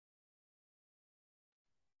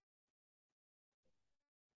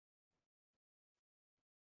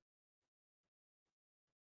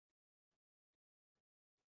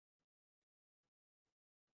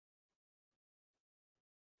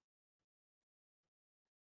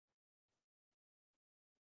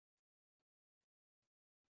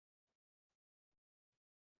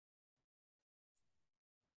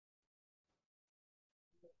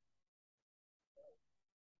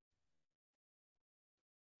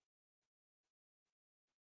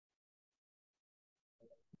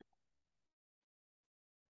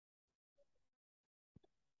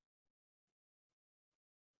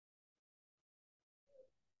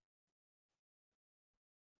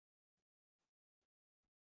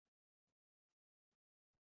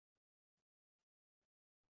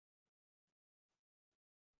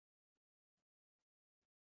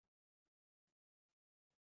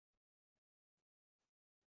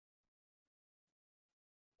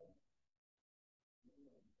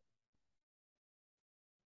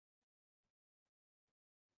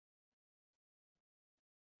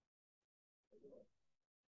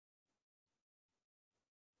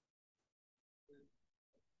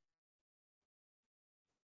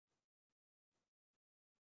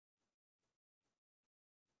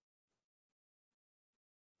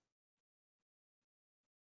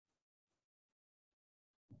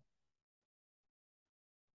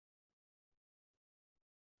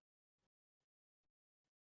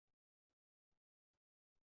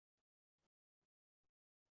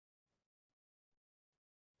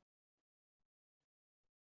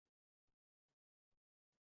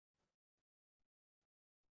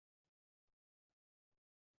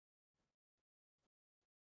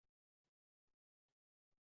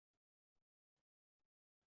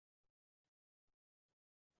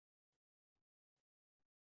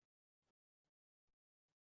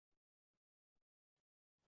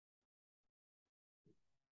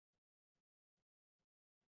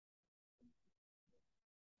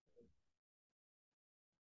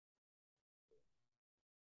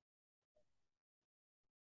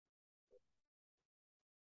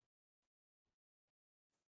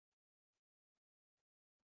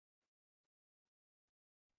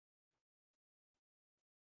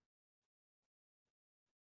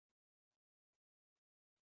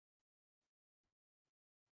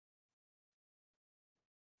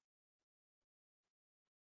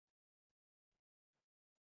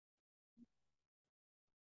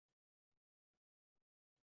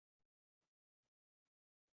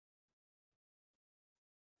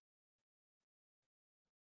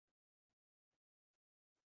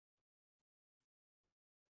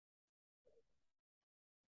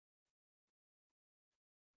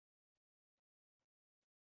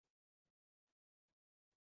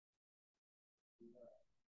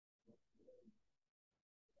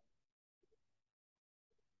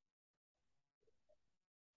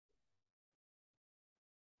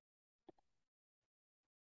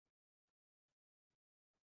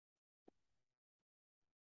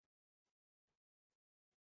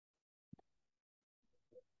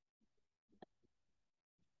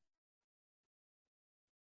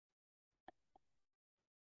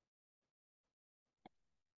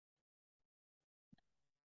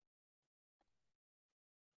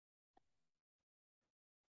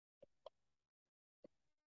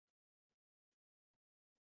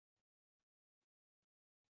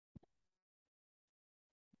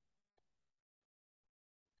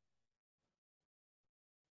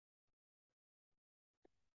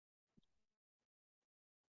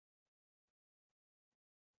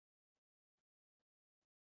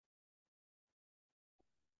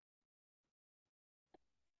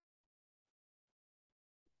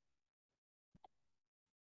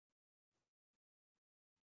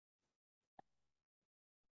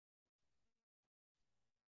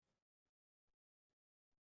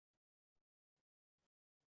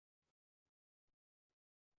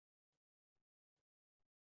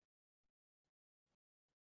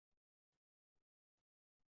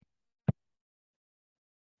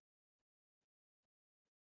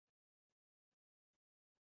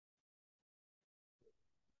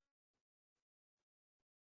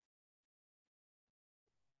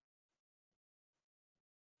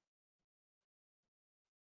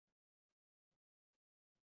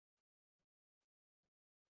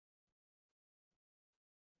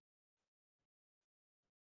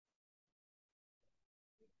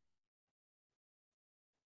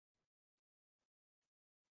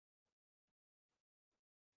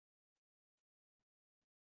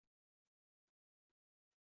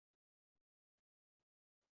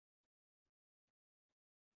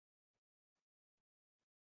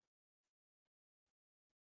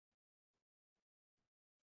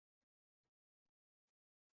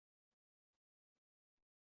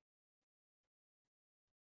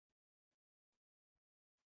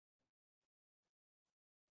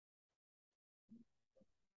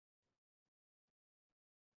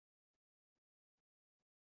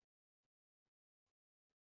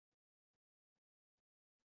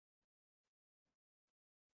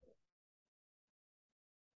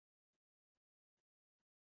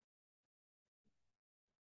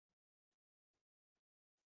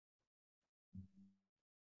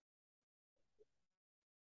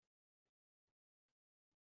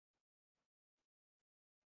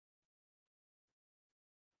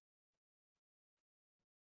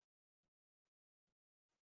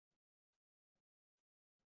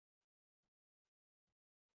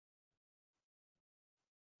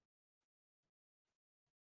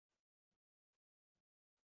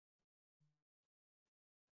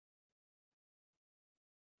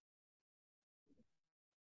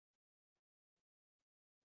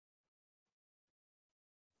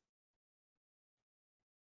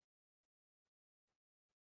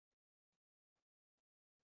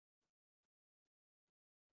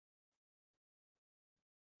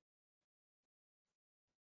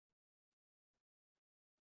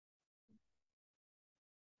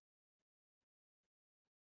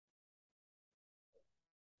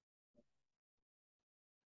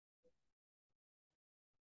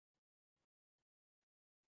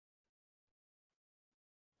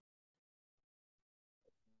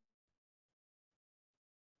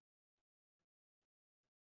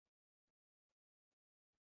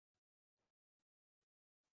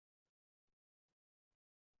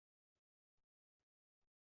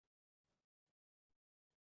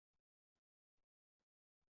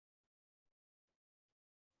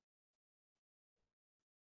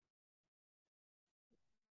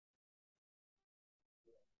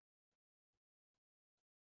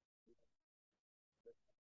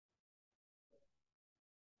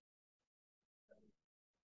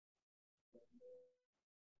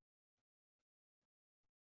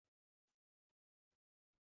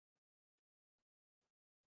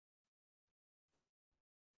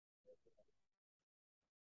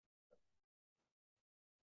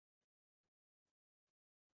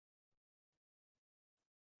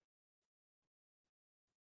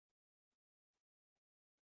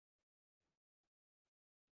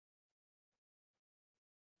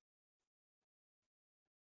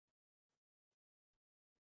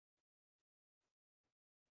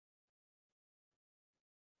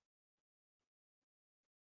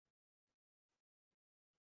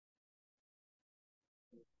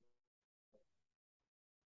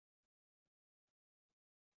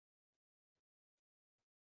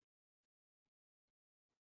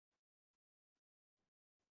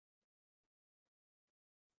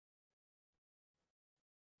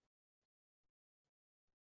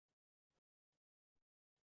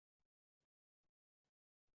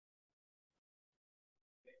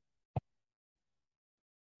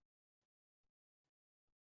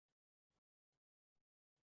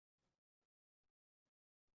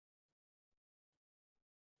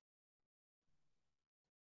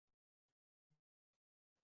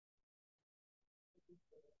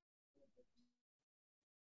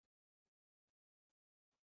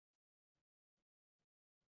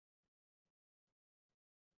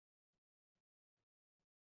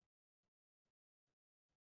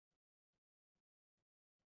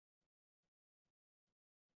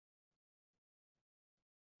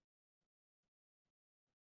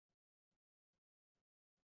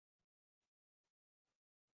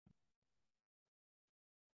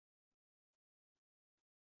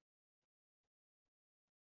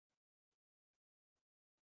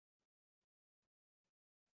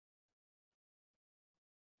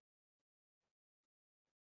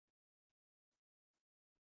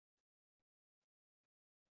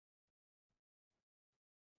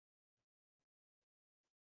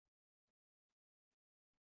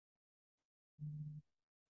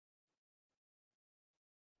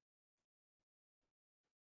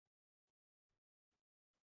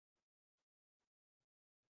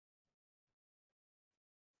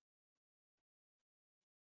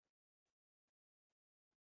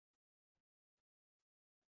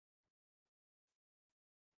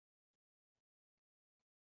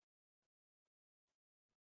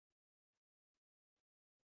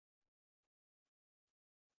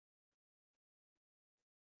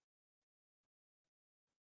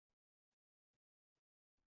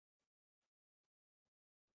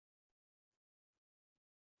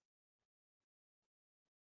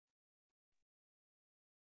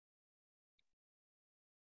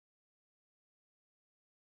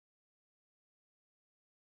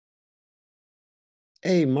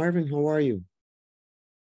Hey, Marvin, how are you?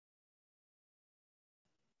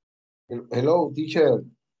 Hello, teacher.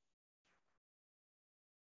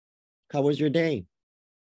 How was your day?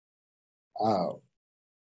 Uh,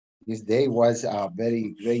 this day was a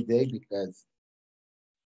very great day because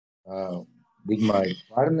uh, with my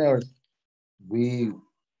partner, we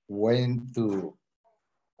went to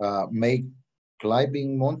make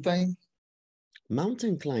climbing mountain.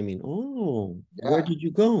 Mountain climbing. Oh, where Yeah, did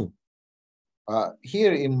you go?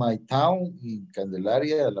 here in my town in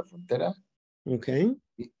Candelaria, La Frontera. Okay.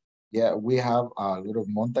 Yeah, we have a lot of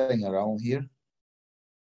mountain around here.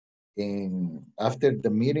 And after the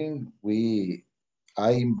meeting,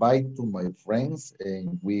 I invite to my friends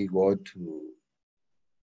and we go to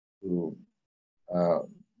uh,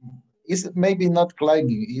 it's maybe not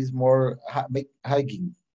climbing, it's more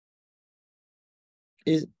hiking.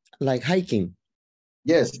 Is like hiking.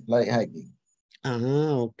 Yes, like hiking.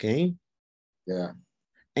 Ah, okay. Yeah.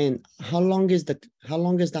 And how long is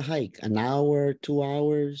the hike? An hour, 2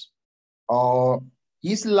 hours? Uh,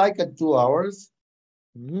 it's like a 2 hours.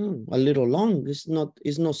 A little long. It's not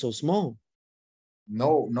so small.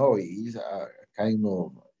 No, it's a kind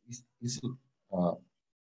of, it's uh,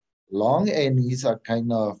 long and it's a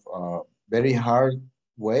kind of very hard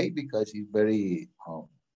way because it's very,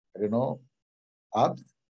 I don't know, up,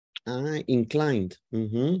 Ah, inclined.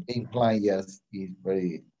 incline. Yes, it's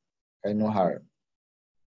very kind of hard.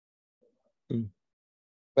 Mm,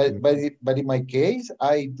 But in my case,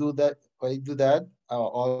 I do that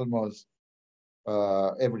almost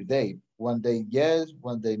every day. One day yes,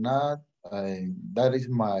 one day not. That is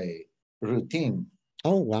my routine.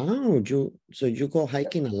 Oh, wow. So you go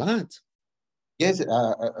hiking a lot. Yes,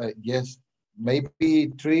 yes,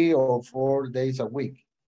 maybe 3 or 4 days a week.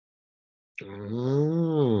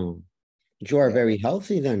 Oh, you are Yeah, very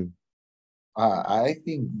healthy then. I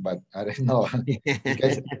think, but I don't know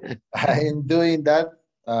because I am doing that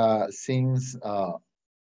since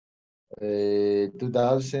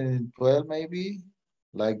 2012, maybe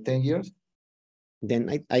like 10 years. Then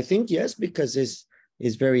I think yes, because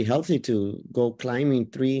it's very healthy to go climbing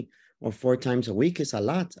 3 or 4 times a week. Is a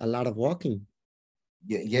lot of walking.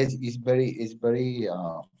 Yes, it's very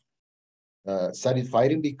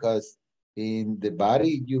satisfying because in the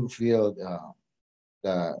body you feel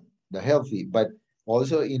the the healthy, but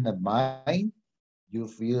also in the mind you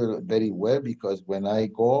feel very well because when I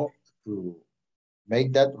go to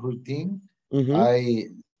make that routine, Mm-hmm. I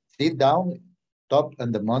sit down top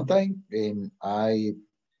on the mountain and I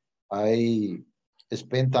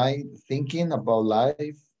spend time thinking about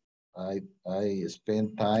life. I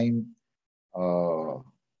spend time uh,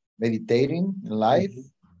 meditating in life,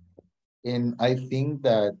 Mm-hmm. and I think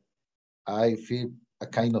that I feel a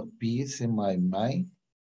kind of peace in my mind,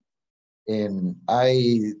 and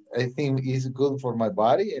I think it's good for my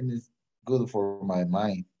body and it's good for my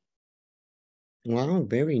mind. Wow,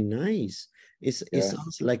 very nice. It Yeah.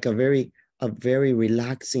 sounds like a very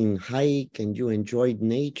relaxing hike, and you enjoyed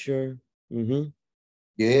nature. Mm-hmm.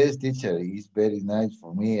 Yes, teacher, it's very nice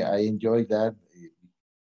for me. I enjoy that.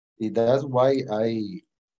 That's why I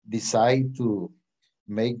decide to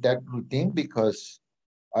make that routine because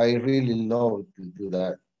I really love to do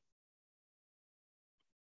that.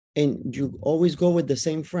 And you always go with the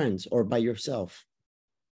same friends or by yourself?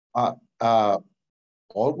 Uh, uh,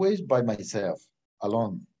 Always by myself,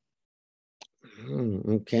 alone.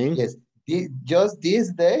 Okay. Yes, just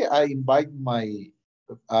this day I invite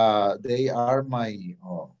they are my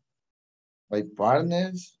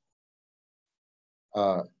partners,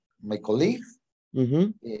 uh, my colleagues,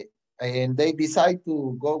 Mm-hmm. eh, and they decide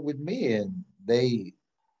to go with me, and they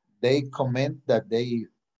comment that they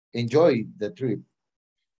enjoy the trip.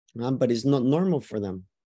 But it's not normal for them.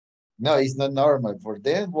 No, it's not normal for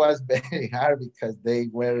them. It was very hard because they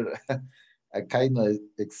were a kind of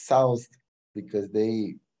exhausted because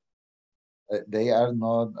they are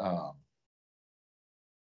not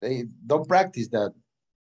they don't practice that.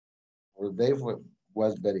 For them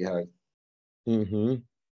was very hard. Mm-hmm.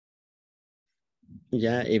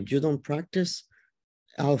 Yeah, if you don't practice,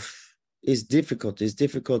 oh, it's difficult. It's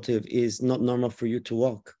difficult if it's not normal for you to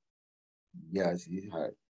walk. Yes, it's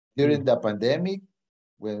hard. Mm-hmm. During the pandemic,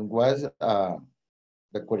 when was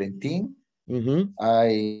the quarantine, Mm-hmm.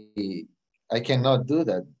 I cannot do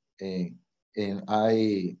that, and, and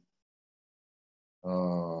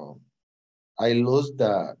uh, I lose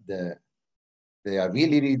the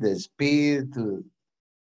ability, the speed to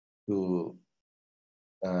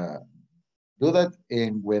uh, do that.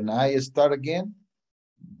 And when I start again,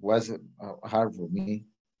 was hard for me.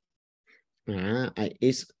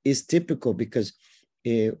 It's typical because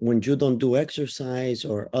when you don't do exercise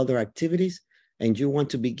or other activities, and you want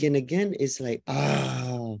to begin again, it's like,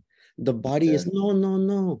 the body is, no, no,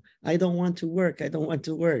 no, I don't want to work. I don't want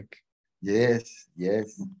to work. Yes,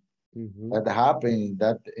 yes. That happened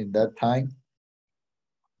in that time.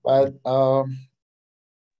 But I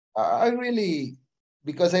really,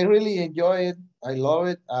 because I really enjoy it, I love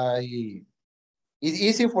it. It's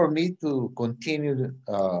easy for me to continue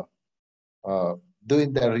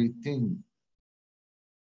doing the routine.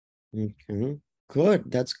 Okay, good.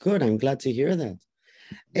 That's good. I'm glad to hear that.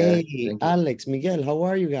 Yeah, Hey, Alex, Miguel, how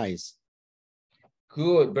are you guys?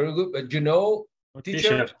 Good, very good. But you know,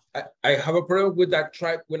 teacher, I have a problem with that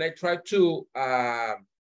when I try to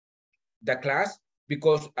the class,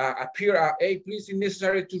 because appear, hey, please, it's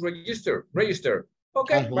necessary to register.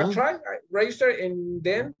 Okay, but try, I register, and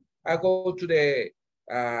then I go to the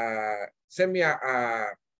send me a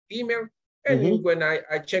email, and when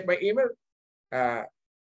I check my email, I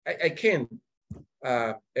can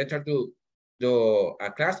enter to the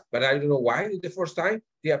class, but I don't know why. The first time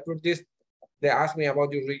they approved this, they asked me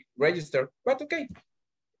about your register, but okay.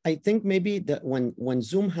 I think maybe that when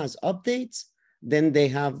Zoom has updates, then they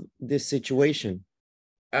have this situation.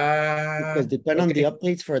 Because depend on the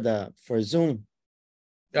updates for Zoom.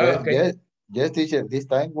 Yes, teacher. This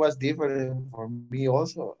time was different for me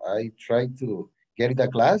also. I tried to get in the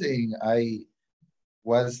class, and I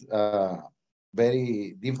was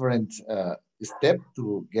very different step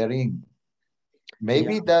to get in.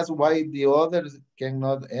 Maybe that's why the others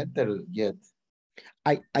cannot enter yet.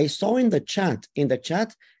 I saw in the chat,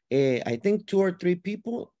 I think 2 or 3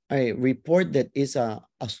 people report that is a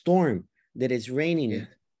storm, that is raining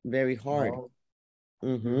very hard.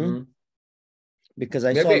 Because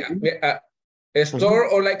I saw a store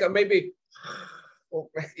or like maybe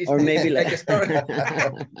or maybe like a store.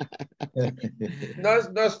 no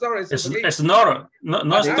storm. It's snore.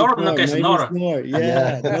 No storm, no que snore.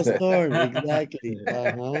 Yeah, no storm, exactly.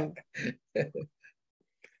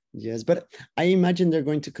 Yes, but I imagine they're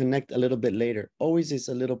going to connect a little bit later. Always is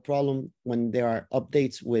a little problem when there are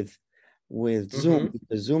updates with Zoom.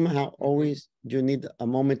 Because Zoom, always you need a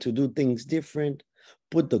moment to do things different,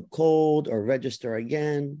 put the code or register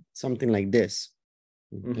again, something like this.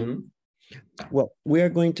 Well, we are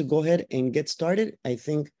going to go ahead and get started. I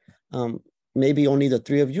think maybe only the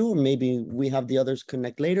 3 of you, maybe we have the others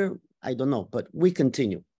connect later. I don't know, but we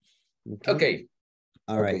continue. Okay.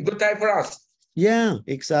 All right. Good time for us. Yeah,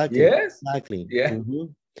 exactly. Yes. Exactly. Yeah.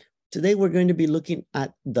 Today, we're going to be looking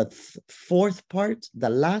at the 4th part, the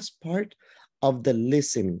last part of the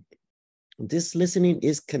listening. This listening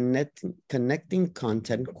is connecting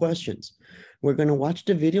content questions. We're going to watch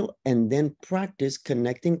the video and then practice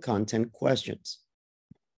connecting content questions.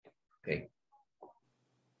 Okay.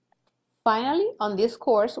 Finally, on this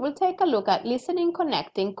course, we'll take a look at listening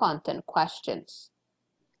connecting content questions.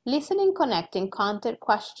 Listening connecting content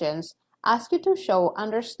questions ask you to show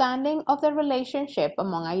understanding of the relationship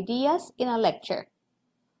among ideas in a lecture.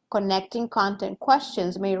 Connecting content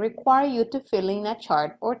questions may require you to fill in a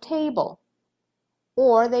chart or table.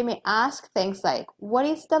 Or they may ask things like, what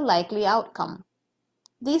is the likely outcome?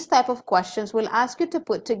 These type of questions will ask you to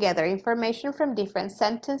put together information from different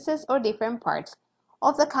sentences or different parts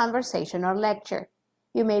of the conversation or lecture.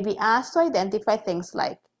 You may be asked to identify things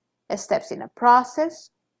like steps in a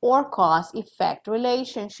process or cause-effect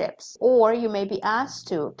relationships. Or you may be asked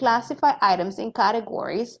to classify items in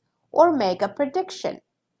categories or make a prediction.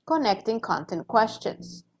 Connecting content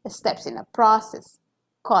questions, steps in a process,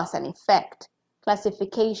 cause and effect,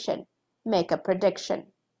 classification, make a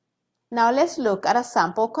prediction. Now let's look at a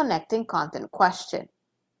sample connecting content question.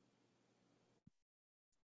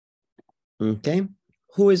 Okay,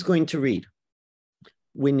 who is going to read?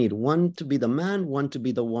 We need 1 to be the man, 1 to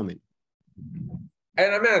be the woman.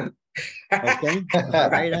 And a man. Okay, all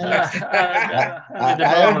right, Alex.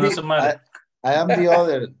 I am the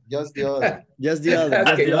other, just the other. Just the other,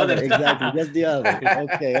 Okay. just the other, exactly, just the other.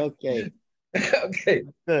 Okay. Okay.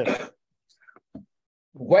 Good.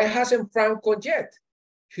 Why hasn't Frank come yet?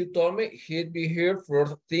 He told me he'd be here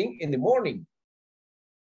first thing in the morning.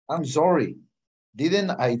 I'm sorry.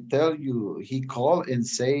 Didn't I tell you he called and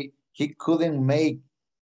say he couldn't make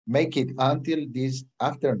it until this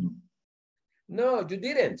afternoon? No, you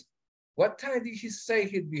didn't. What time did he say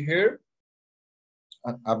he'd be here?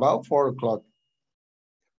 About 4 o'clock.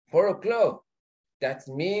 4 o'clock. That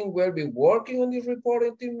means we'll be working on this report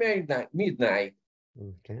until midnight.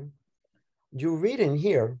 Okay. You read in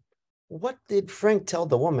here, what did Frank tell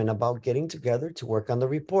the woman about getting together to work on the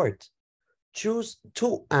report? Choose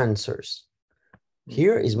 2 answers.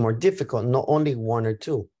 Here is more difficult, not only 1 or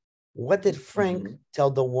 2. What did Frank tell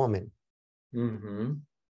the woman?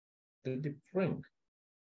 What did Frank?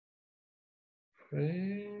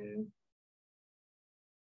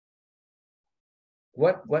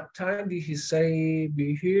 What time did he say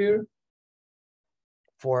be here?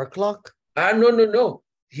 4 o'clock. No.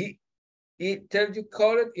 He tell you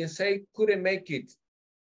call it and say couldn't make it.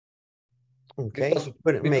 Okay.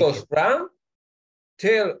 Because Frank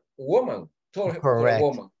told her a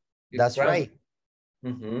woman. That's Frank. right.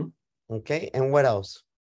 Mm-hmm. Okay. And what else?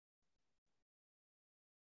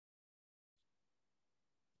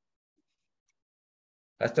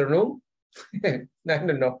 Afternoon?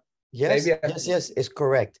 No. Yes, it's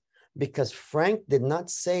correct. Because Frank did not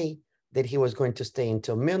say that he was going to stay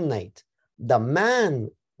until midnight. The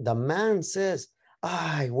man says,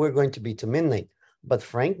 we're going to be to midnight. But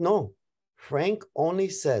Frank, no. Frank only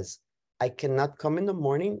says, I cannot come in the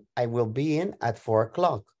morning. I will be in at 4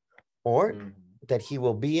 o'clock. Or that he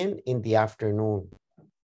will be in the afternoon.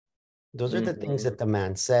 Those are the things that the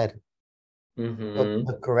man said. So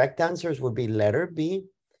the correct answers would be letter B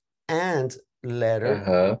and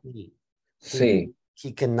letter B. See.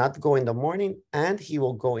 He cannot go in the morning and he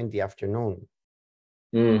will go in the afternoon.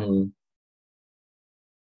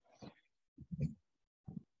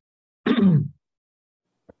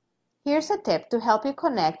 Here's a tip to help you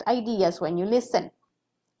connect ideas when you listen.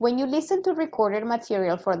 When you listen to recorded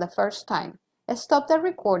material for the first time, stop the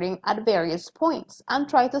recording at various points and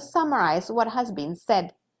try to summarize what has been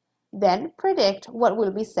said. Then predict what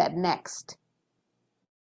will be said next.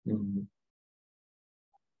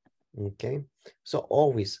 Okay, so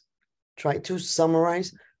always try to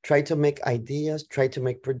summarize, try to make ideas, try to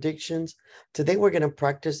make predictions. Today we're going to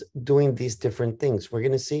practice doing these different things. We're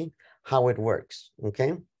going to see how it works.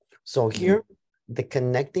 Okay, so here the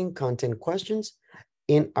connecting content questions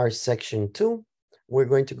in our section 2, we're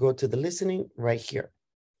going to go to the listening right here.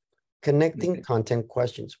 Connecting content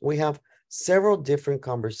questions. We have several different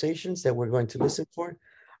conversations that we're going to listen for,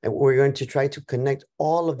 and we're going to try to connect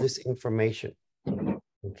all of this information.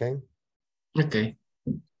 Okay.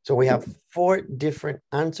 So we have 4 different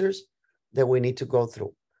answers that we need to go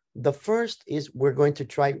through. The first is we're going to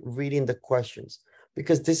try reading the questions,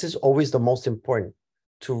 because this is always the most important,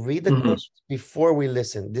 to read the questions before we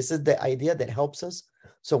listen. This is the idea that helps us.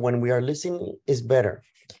 So when we are listening is better.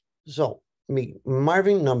 So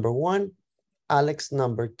Marvin number 1, Alex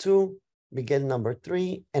number 2, Miguel number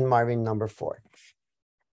 3, and Marvin number 4.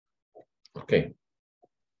 Okay.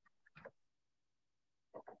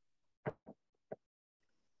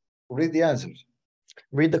 Read the answers.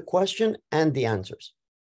 Read the question and the answers.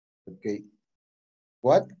 Okay.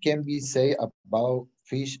 What can we say about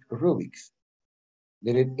fish Rubik's?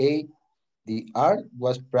 Letter A, the art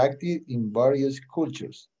was practiced in various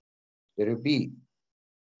cultures. Letter B,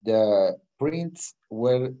 the prints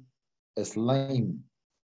were slime.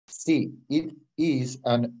 C, it is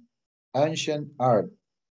an ancient art.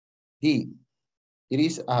 D, it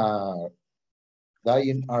is a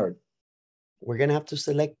dying art. We're going to have to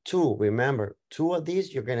select 2. Remember, 2 of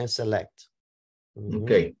these you're going to select.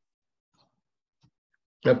 Okay.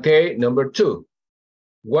 Okay, number 2.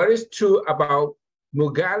 What is true about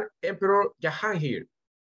Mughal Emperor Jahangir?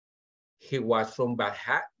 He was from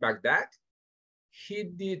Baghdad. He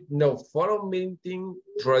did not follow minting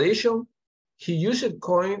tradition. He used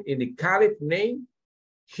coin in the Caliph name.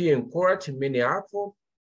 He encouraged many artwork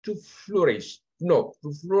to flourish. No,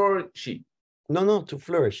 to flourish. No, to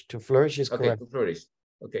flourish. To flourish is correct. Okay, to flourish.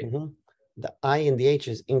 Okay. The I and the H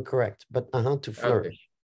is incorrect, but to flourish.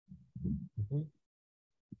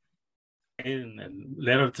 In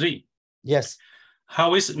letter 3. Yes.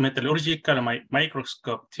 How is metallurgical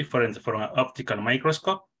microscope different from an optical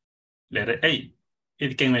microscope? Letter A,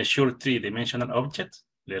 it can measure 3-dimensional objects.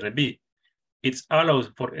 Letter B, it allows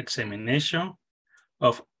for examination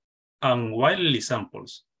of unwieldy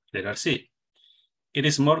samples. Letter C, it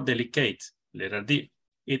is more delicate. Letter D,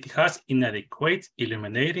 it has inadequate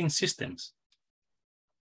illuminating systems.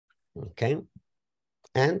 Okay.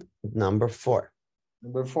 And number 4.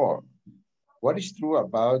 Number 4. What is true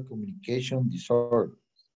about communication disorders?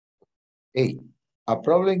 A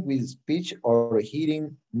problem with speech or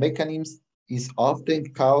hearing mechanisms is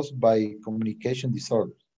often caused by communication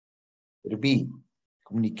disorders. B,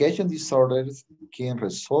 communication disorders can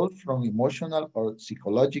result from emotional or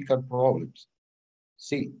psychological problems.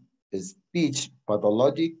 C, speech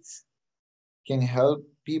pathologists can help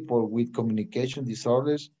people with communication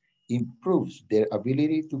disorders improve their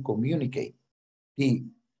ability to communicate. D,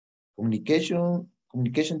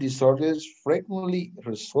 communication disorders frequently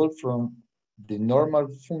result from the normal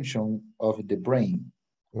function of the brain.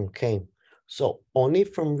 Okay, so only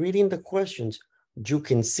from reading the questions, you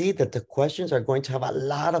can see that the questions are going to have a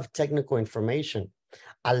lot of technical information,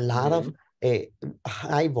 a lot of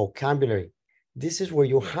high vocabulary. This is where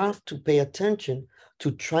you have to pay attention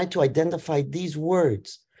to try to identify these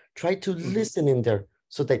words. Try to listen in there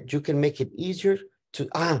so that you can make it easier to,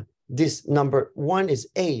 this number one is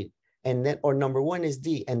A, and then, or number one is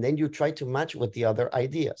D, and then you try to match with the other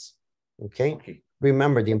ideas, okay?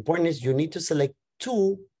 Remember, the important is you need to select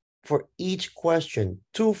 2 for each question,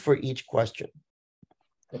 2 for each question.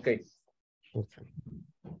 Okay.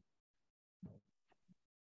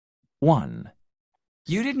 1.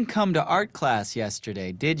 You didn't come to art class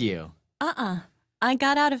yesterday, did you? I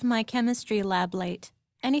got out of my chemistry lab late.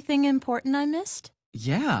 Anything important I missed?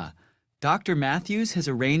 Yeah. Dr. Matthews has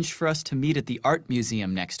arranged for us to meet at the art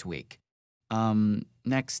museum next week.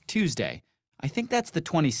 Next Tuesday. I think that's the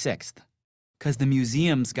 26th. 'Cause the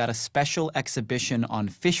museum's got a special exhibition on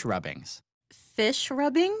fish rubbings. Fish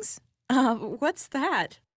rubbings? What's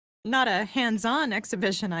that? Not a hands-on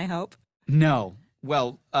exhibition, I hope. No.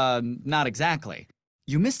 Well, not exactly.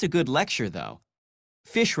 You missed a good lecture, though.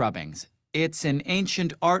 Fish rubbings. It's an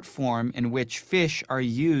ancient art form in which fish are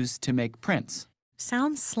used to make prints.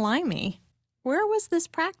 Sounds slimy. Where was this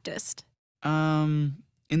practiced? In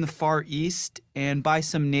the Far East and by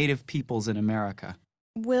some native peoples in America.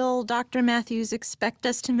 Will Dr. Matthews expect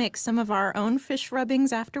us to make some of our own fish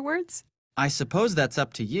rubbings afterwards? I suppose that's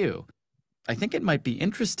up to you. I think it might be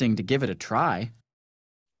interesting to give it a try.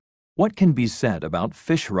 What can be said about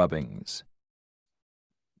fish rubbings?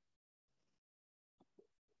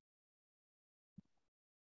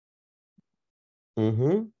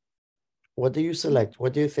 What do you select?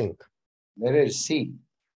 What do you think? Letter C.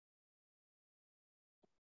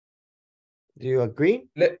 Do you agree?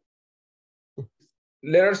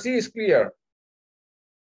 Letter C is clear.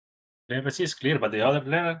 Letter C is clear, but the other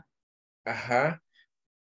letter?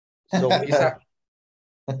 So we have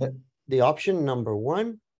the option number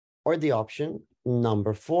 1 or the option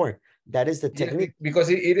number 4. That is the technique. Because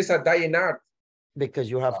it is a dying art. Because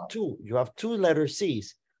you have two letter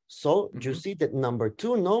C's. So you see that number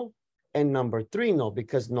 2, no, and number 3, no,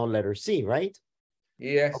 because no letter C, right?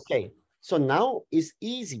 Yes. Okay, so now it's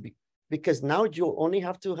easy because now you only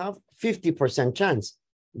have to have 50% chance.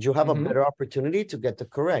 You have a better opportunity to get the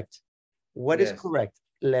correct. What is correct?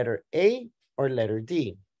 Letter A or letter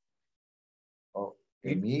D? Oh,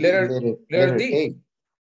 letter D. A.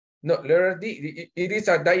 No, letter D. It is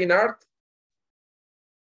a dying art.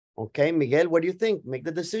 Okay, Miguel, what do you think? Make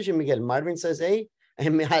the decision, Miguel. Marvin says A,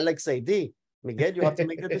 and Alex say D. Miguel, you have to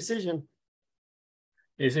make the decision.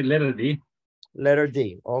 Is it letter D? Letter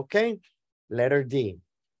D, okay. Letter D.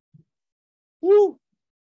 Woo!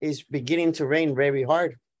 It's beginning to rain very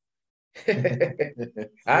hard.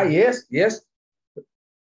 Yes.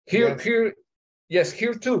 Here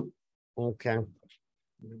too. Okay,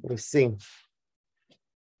 let's see.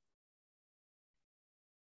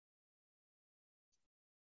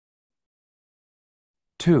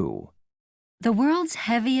 Two. The world's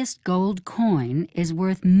heaviest gold coin is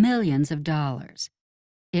worth millions of dollars.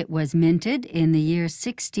 It was minted in the year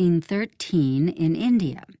 1613 in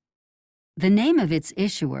India. The name of its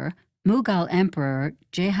issuer, Mughal Emperor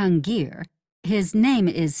Jehangir, his name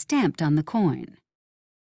is stamped on the coin.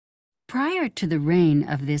 Prior to the reign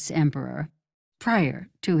of this emperor,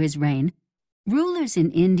 rulers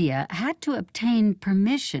in India had to obtain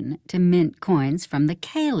permission to mint coins from the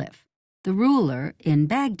caliph, the ruler in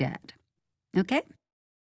Baghdad. Okay?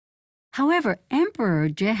 However, Emperor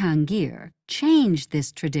Jehangir changed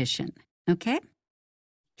this tradition, okay?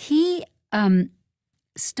 He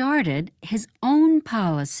started his own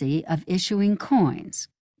policy of issuing coins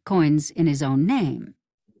in his own name.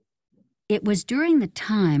 It was during the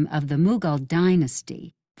time of the Mughal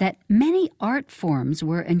dynasty that many art forms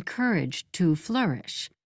were encouraged to flourish.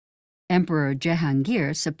 Emperor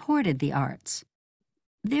Jehangir supported the arts.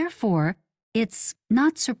 Therefore, it's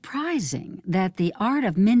not surprising that the art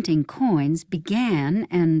of minting coins began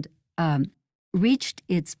and reached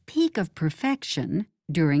its peak of perfection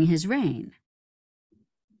during his reign.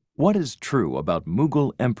 What is true about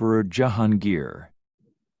Mughal Emperor Jahangir?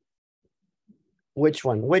 Which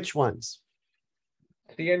one? Which ones?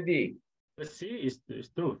 C and D. The C is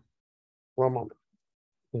true. One moment.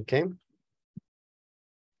 Okay.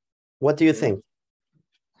 What do you think?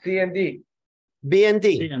 C and D. B and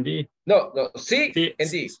D. C and D. No, C and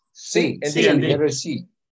D. C and D. Letter C.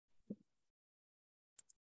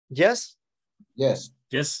 Yes? Yes.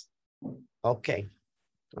 Yes. Okay.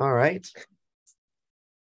 All right.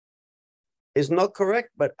 It's not correct,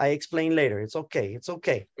 but I explain later. It's okay. It's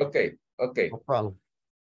okay. Okay. No problem.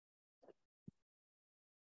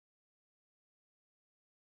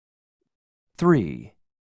 Three.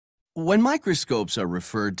 When microscopes are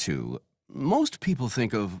referred to, most people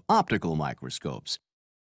think of optical microscopes.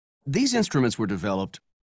 These instruments were developed.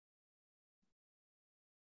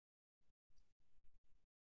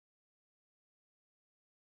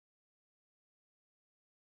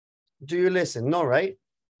 Do you listen? No, right?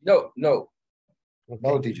 No, no. Okay.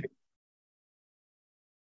 No, teacher.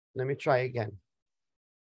 Let me try again.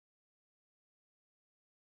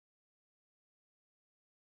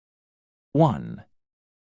 One.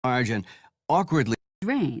 Large and awkwardly.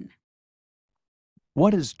 Drain.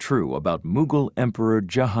 What is true about Mughal Emperor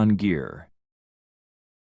Jahangir?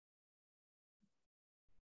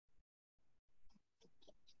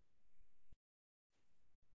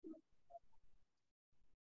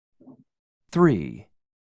 Three.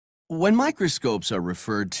 When microscopes are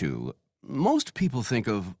referred to, most people think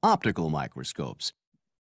of optical microscopes.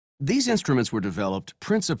 These instruments were developed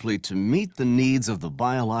principally to meet the needs of the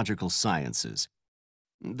biological sciences.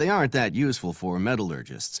 They aren't that useful for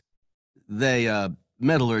metallurgists.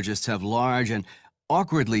 Metallurgists have large and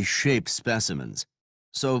awkwardly shaped specimens.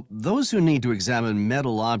 So those who need to examine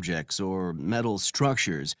metal objects or metal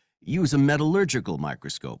structures use a metallurgical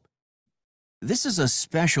microscope. This is a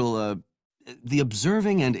special, the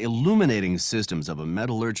observing and illuminating systems of a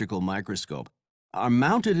metallurgical microscope are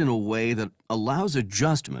mounted in a way that allows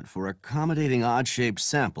adjustment for accommodating odd-shaped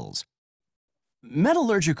samples.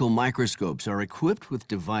 Metallurgical microscopes are equipped with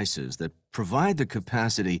devices that provide the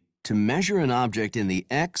capacity to measure an object in the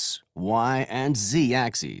X, Y, and Z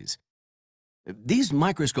axes. These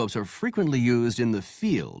microscopes are frequently used in the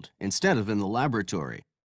field instead of in the laboratory,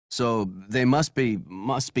 so they must be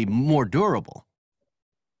more durable.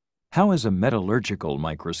 How is a metallurgical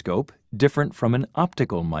microscope different from an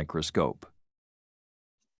optical microscope?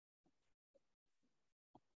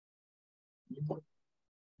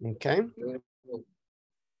 Okay.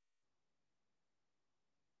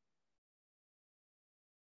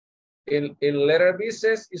 In letter B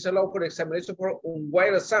says it's allowed for examination for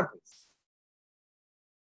wider samples.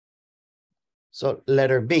 So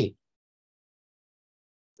letter B.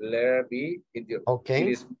 Letter B. Okay. It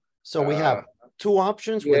is, so we have two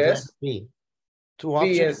options with letter B. Two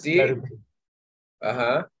options. B and C. Letter B.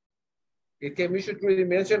 It can be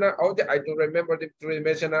three-dimensional object. I don't remember the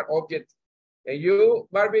three-dimensional object. And you,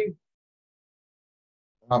 Marvin?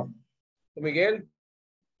 Miguel?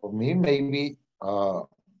 For me, maybe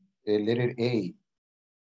letter A.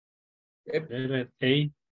 Letter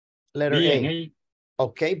A. Letter B A. and A.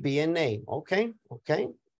 Okay, B and A. Okay, okay.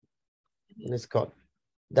 Let's go.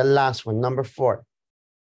 The last one, number 4.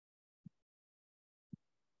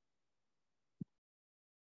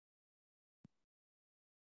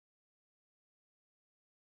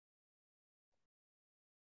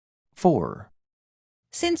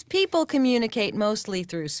 Since people communicate mostly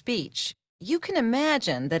through speech, you can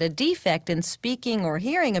imagine that a defect in speaking or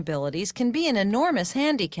hearing abilities can be an enormous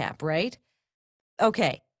handicap, right?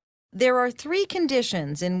 Okay, there are 3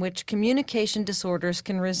 conditions in which communication disorders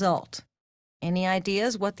can result. Any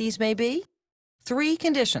ideas what these may be? 3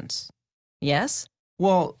 conditions. Yes?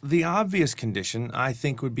 Well, the obvious condition, I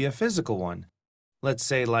think, would be a physical one. Let's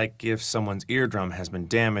say, like, if someone's eardrum has been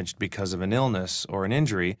damaged because of an illness or an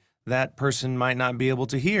injury, that person might not be able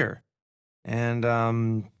to hear.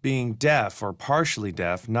 And being deaf or partially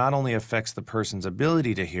deaf not only affects the person's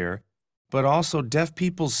ability to hear, but also deaf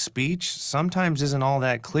people's speech sometimes isn't all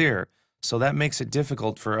that clear, so that makes it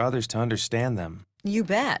difficult for others to understand them. You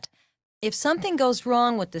bet. If something goes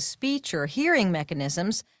wrong with the speech or hearing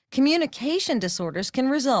mechanisms, communication disorders can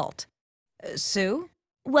result. Sue?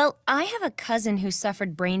 Well, I have a cousin who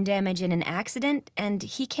suffered brain damage in an accident, and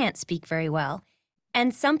he can't speak very well.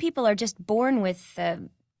 And some people are just born with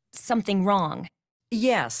something wrong.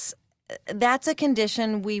 Yes, that's a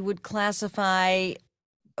condition we would classify...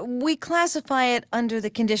 We classify it under the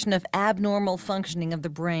condition of abnormal functioning of the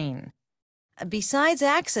brain. Besides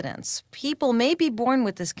accidents, people may be born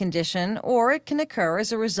with this condition, or it can occur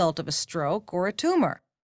as a result of a stroke or a tumor.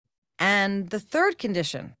 And the third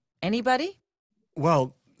condition, anybody?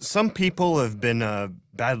 Well, some people have been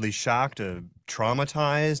badly shocked,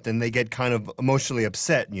 traumatized, and they get kind of emotionally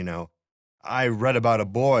upset, you know. I read about a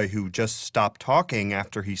boy who just stopped talking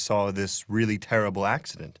after he saw this really terrible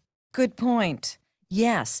accident. Good point.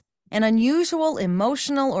 Yes, an unusual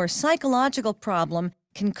emotional or psychological problem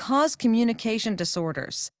can cause communication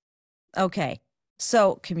disorders. Okay,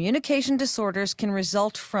 so communication disorders can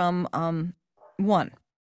result from, 1,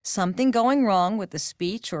 something going wrong with the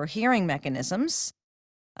speech or hearing mechanisms,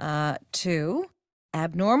 2,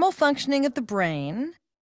 abnormal functioning of the brain,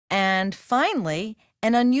 and finally,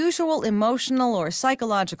 an unusual emotional or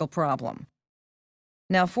psychological problem.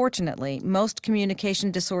 Now, fortunately, most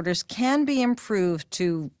communication disorders can be improved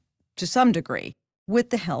to some degree with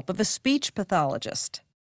the help of a speech pathologist.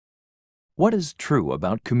 What is true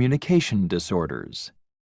about communication disorders?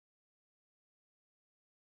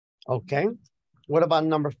 Okay. What about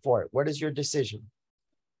number 4? What is your decision?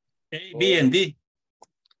 A, B, and D.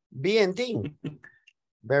 B and D.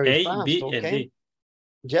 Very A, fast, B, okay. and D.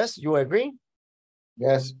 Jess, you agree?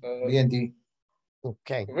 Yes, B and D.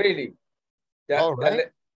 Okay. Really? All right.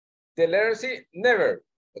 The letter C, never.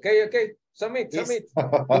 Okay, okay. Submit. B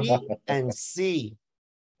and C.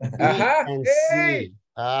 B and Hey! C.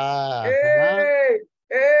 Hey!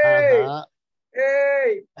 Hey!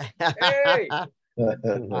 Hey!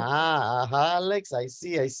 Alex, I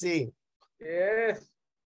see. Yes.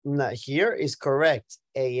 Now, here is correct.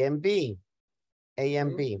 A and B. A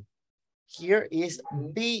and B. Here is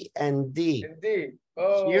B and D. And D.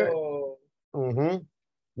 Oh. Here,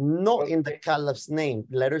 no in the caliph's name.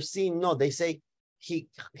 Letter C, no. They say he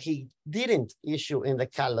didn't issue in the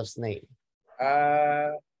caliph's name.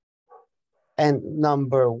 And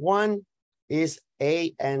number 1 is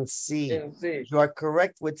A and C. You are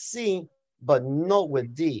correct with C, but no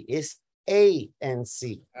with D. It's A and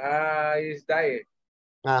C. It's diet.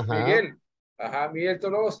 Miguel. Miguel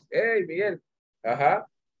Tolos. Hey, Miguel.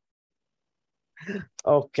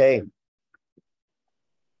 Okay.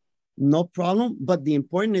 No problem, but the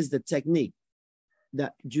important is the technique.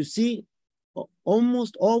 That you see,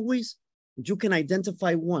 almost always you can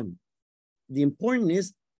identify one. The important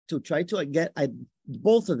is to try to get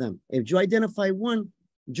both of them. If you identify one,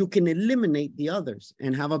 you can eliminate the others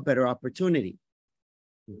and have a better opportunity.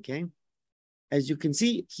 Okay. As you can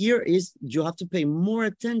see, here is, you have to pay more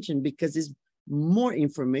attention because it's more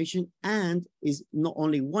information and is not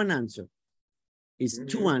only one answer, it's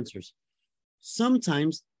 2 answers.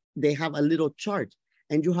 Sometimes they have a little chart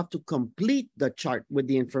and you have to complete the chart with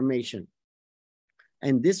the information.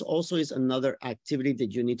 And this also is another activity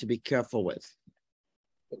that you need to be careful with.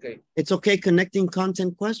 Okay. It's okay connecting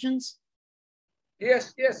content questions?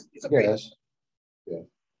 Yes, it's okay. Yes. Yeah.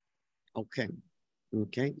 Okay.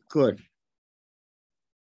 Okay, good.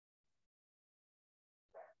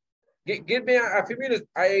 Give me a few minutes.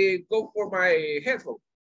 I go for my headphone.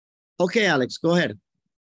 Okay, Alex, go ahead.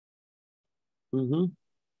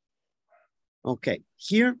 Okay,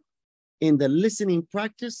 here in the listening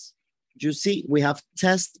practice, you see we have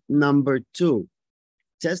test number 2.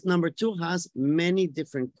 Test number 2 has many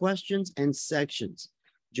different questions and sections.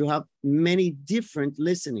 You have many different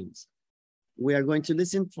listenings. We are going to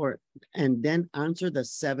listen for and then answer the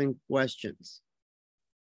 7 questions.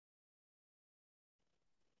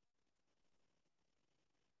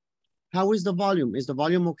 How is the volume? Is the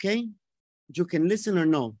volume okay? You can listen or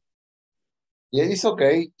no? Yeah, it's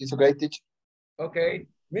okay. It's okay, teacher. Okay,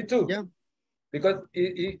 me too. Yeah. Because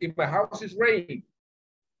in my house is raining.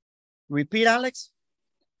 Repeat, Alex.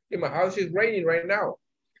 In my house is raining right now.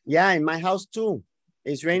 Yeah, in my house too.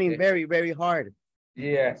 It's raining very, very hard.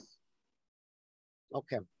 Yes.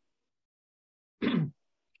 Okay.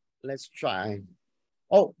 Let's try.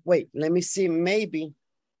 Oh, wait, let me see. Maybe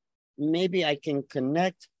I can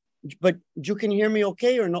connect. But you can hear me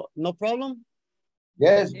okay or no? No problem?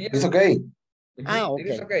 Yes, it's okay. Okay. It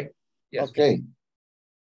is okay. Yes. Okay.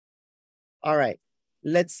 All right.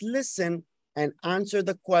 Let's listen and answer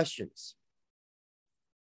the questions.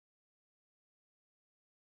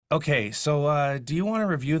 Okay, so do you want to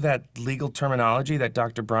review that legal terminology that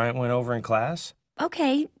Dr. Bryant went over in class?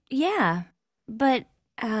 Okay, yeah. But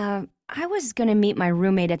I was going to meet my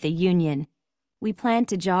roommate at the union. We plan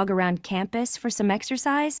to jog around campus for some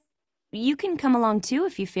exercise. You can come along too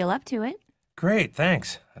if you feel up to it. Great,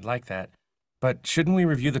 thanks. I'd like that. But shouldn't we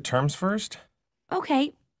review the terms first?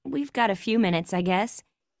 Okay, we've got a few minutes, I guess.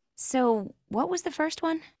 So, what was the first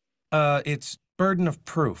one? It's burden of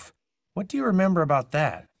proof. What do you remember about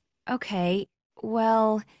that? Okay,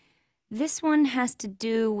 well, this one has to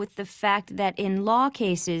do with the fact that in law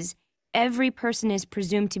cases, every person is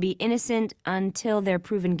presumed to be innocent until they're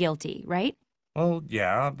proven guilty, right? Well,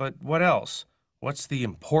 yeah, but what else? What's the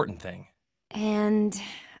important thing? And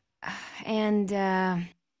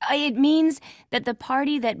it means that the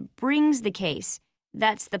party that brings the case,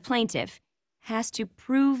 that's the plaintiff, has to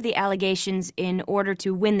prove the allegations in order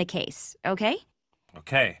to win the case, okay?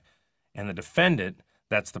 Okay, and the defendant,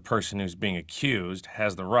 that's the person who's being accused,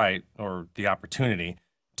 has the right, or the opportunity,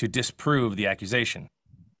 to disprove the accusation.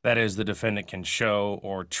 That is, the defendant can show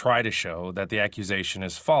or try to show that the accusation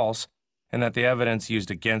is false and that the evidence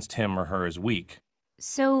used against him or her is weak.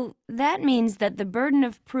 So that means that the burden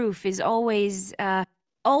of proof is always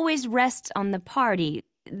rests on the party,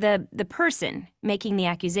 the person making the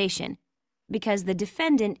accusation, because the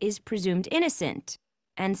defendant is presumed innocent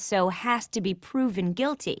and so has to be proven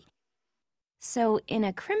guilty. So in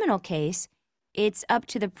a criminal case, It's up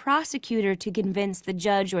to the prosecutor to convince the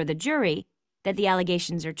judge or the jury that the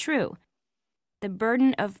allegations are true. The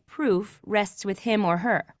burden of proof rests with him or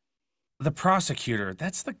her. The prosecutor,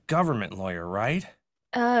 that's the government lawyer, right?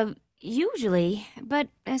 Usually, but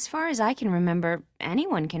as far as I can remember,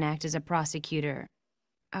 anyone can act as a prosecutor.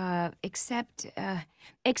 Except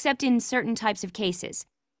in certain types of cases.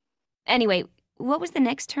 Anyway, what was the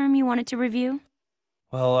next term you wanted to review?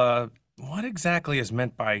 Well, what exactly is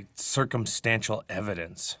meant by circumstantial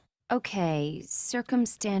evidence? Okay,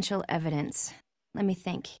 circumstantial evidence. Let me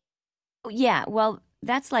think. Yeah, well,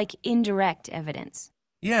 that's like indirect evidence.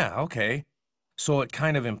 Yeah, okay. So it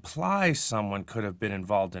kind of implies someone could have been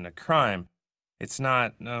involved in a crime. It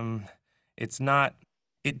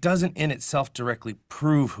doesn't in itself directly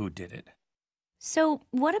prove who did it. So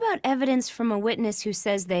what about evidence from a witness who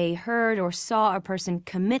says they heard or saw a person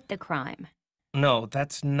commit the crime? No,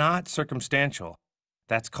 that's not circumstantial.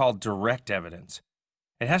 That's called direct evidence.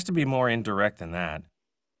 It has to be more indirect than that.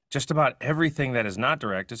 Just about everything that is not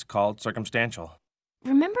direct is called circumstantial.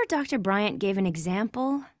 Remember Dr. Bryant gave an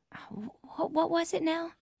example? What was it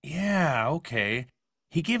now? Yeah, okay.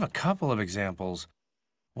 He gave a couple of examples.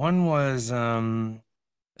 One was,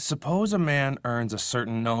 suppose a man earns a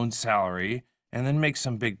certain known salary and then makes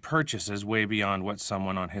some big purchases way beyond what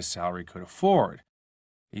someone on his salary could afford.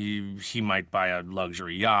 He might buy a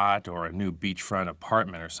luxury yacht or a new beachfront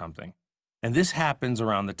apartment or something. And this happens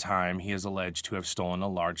around the time he is alleged to have stolen a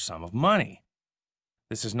large sum of money.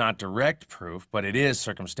 This is not direct proof, but it is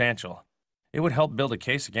circumstantial. It would help build a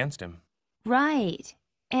case against him. Right.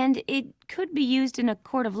 And it could be used in a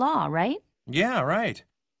court of law, right? Yeah, right.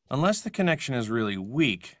 Unless the connection is really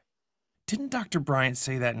weak. Didn't Dr. Bryant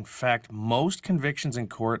say that, in fact, most convictions in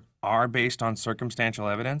court are based on circumstantial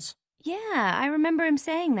evidence? Yeah, I remember him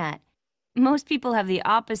saying that. Most people have the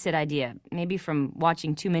opposite idea, maybe from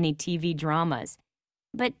watching too many TV dramas.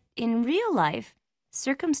 But in real life,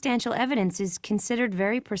 circumstantial evidence is considered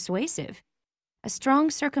very persuasive. A strong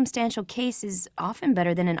circumstantial case is often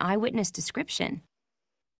better than an eyewitness description.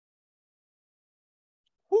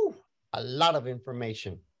 Whew, a lot of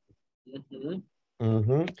information.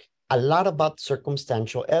 A lot about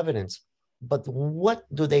circumstantial evidence. But what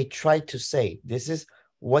do they try to say? This is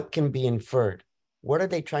what can be inferred. What are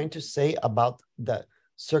they trying to say about the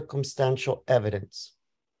circumstantial evidence?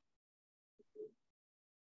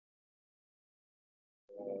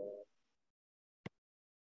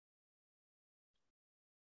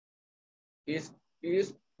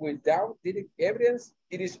 Is without direct evidence,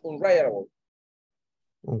 it is unreliable.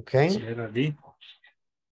 Okay. Letter D.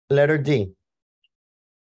 Letter D.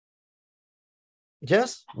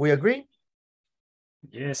 Yes, we agree?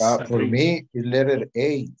 Yes. For me, it's letter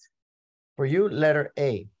A. For you, letter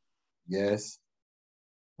A. Yes.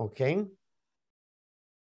 Okay.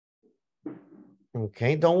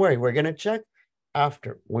 Okay, don't worry. We're going to check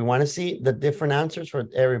after. We want to see the different answers for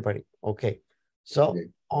everybody. Okay. So,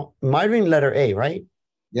 Myron, letter A, right?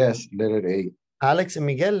 Yes, letter A. Alex and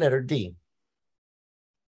Miguel, letter D.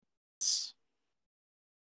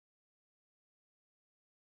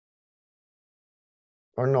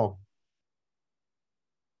 Or no?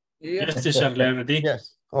 Yes, teacher, letter D.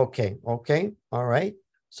 Yes. Okay. Okay. All right.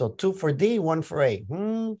 So 2 for D, 1 for A.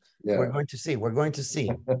 Yeah. We're going to see. We're going to see.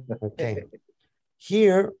 Okay.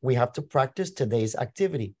 Here, we have to practice today's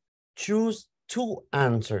activity. Choose 2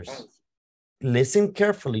 answers. Listen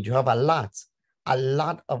carefully. You have a lot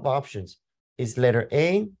of options. It's letter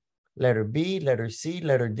A, letter B, letter C,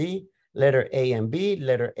 letter D, letter A and B,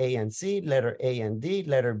 letter A and C, letter A and D,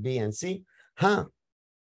 letter B and C.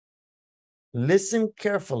 Listen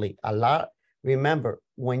carefully. A lot. Remember,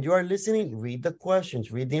 when you are listening, read the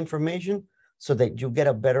questions, read the information so that you get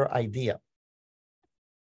a better idea.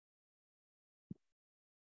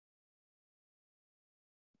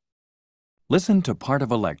 Listen to part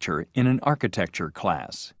of a lecture in an architecture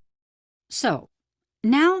class. So,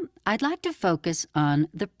 now I'd like to focus on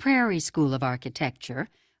the Prairie School of Architecture,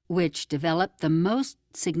 which developed the most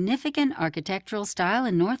significant architectural style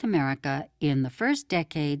in North America in the first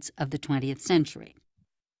decades of the 20th century.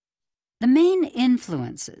 The main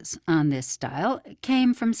influences on this style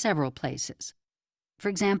came from several places. For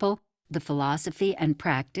example, the philosophy and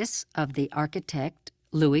practice of the architect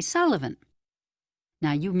Louis Sullivan.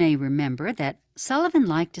 Now, you may remember that Sullivan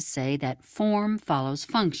liked to say that form follows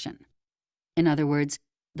function. In other words,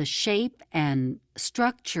 the shape and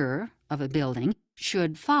structure of a building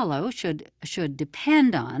should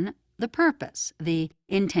depend on the purpose, the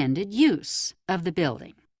intended use of the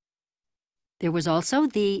building. There was also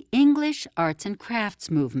the English arts and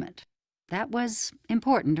crafts movement. That was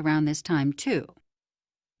important around this time, too.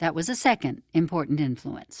 That was a second important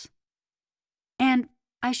influence.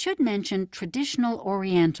 I should mention traditional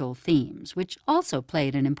Oriental themes, which also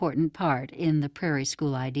played an important part in the Prairie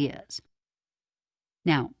School ideas.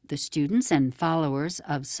 Now, the students and followers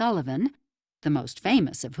of Sullivan, the most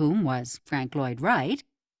famous of whom was Frank Lloyd Wright,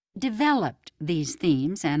 developed these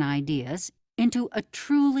themes and ideas into a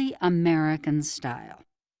truly American style,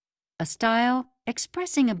 a style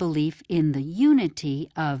expressing a belief in the unity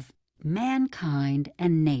of mankind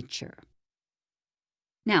and nature.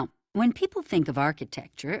 Now, when people think of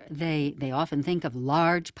architecture, they often think of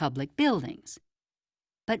large public buildings.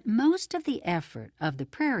 But most of the effort of the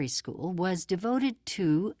Prairie School was devoted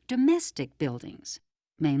to domestic buildings,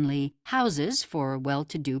 mainly houses for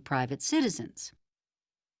well-to-do private citizens.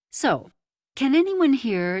 So, can anyone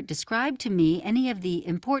here describe to me any of the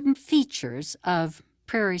important features of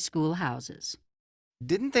Prairie School houses?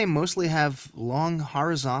 Didn't they mostly have long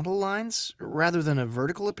horizontal lines rather than a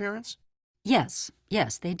vertical appearance? Yes,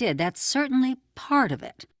 they did. That's certainly part of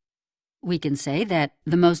it. We can say that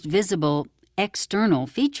the most visible external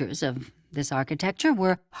features of this architecture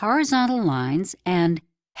were horizontal lines and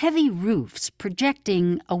heavy roofs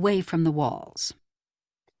projecting away from the walls.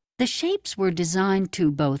 The shapes were designed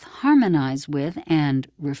to both harmonize with and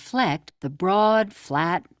reflect the broad,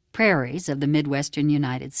 flat prairies of the Midwestern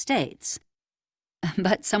United States.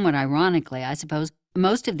 But somewhat ironically, I suppose,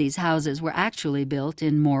 most of these houses were actually built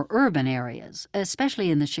in more urban areas,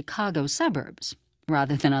 especially in the Chicago suburbs,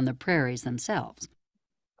 rather than on the prairies themselves.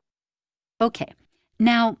 Okay,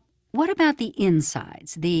 now, what about the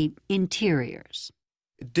insides, the interiors?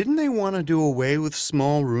 Didn't they want to do away with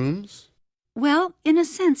small rooms? Well, in a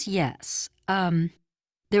sense, yes.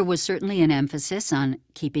 There was certainly an emphasis on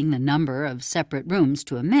keeping the number of separate rooms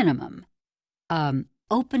to a minimum,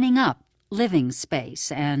 opening up living space,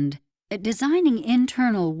 and designing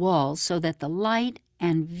internal walls so that the light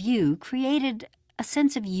and view created a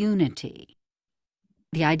sense of unity.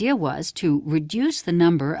 The idea was to reduce the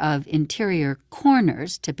number of interior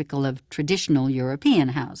corners typical of traditional European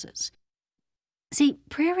houses. See,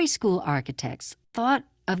 Prairie School architects thought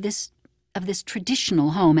of this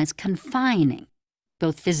traditional home as confining,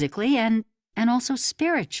 both physically and also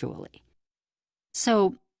spiritually.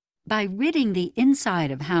 So, by ridding the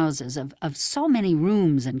inside of houses of so many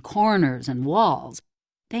rooms and corners and walls,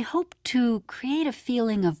 they hoped to create a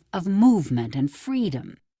feeling of movement and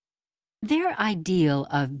freedom. Their ideal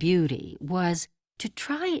of beauty was to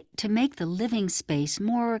try to make the living space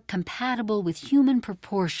more compatible with human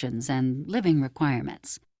proportions and living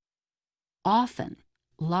requirements. Often,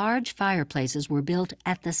 large fireplaces were built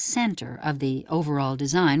at the center of the overall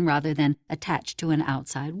design rather than attached to an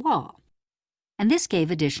outside wall. And this gave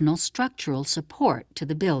additional structural support to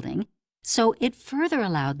the building, so it further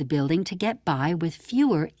allowed the building to get by with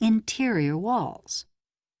fewer interior walls.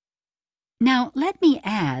 Now, let me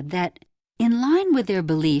add that, in line with their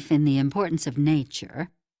belief in the importance of nature,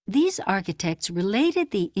 these architects related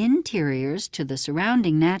the interiors to the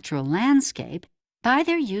surrounding natural landscape by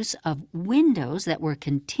their use of windows that were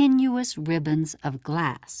continuous ribbons of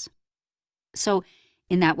glass. So,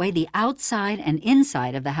 in that way, the outside and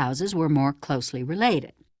inside of the houses were more closely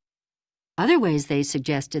related. Other ways they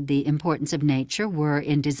suggested the importance of nature were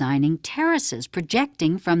in designing terraces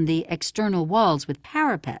projecting from the external walls with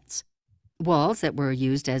parapets, walls that were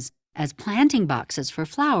used as planting boxes for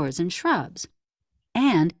flowers and shrubs,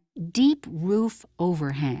 and deep roof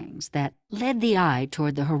overhangs that led the eye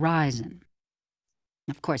toward the horizon.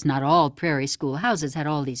 Of course, not all Prairie School houses had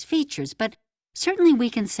all these features, but certainly we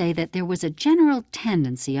can say that there was a general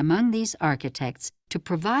tendency among these architects to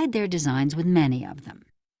provide their designs with many of them.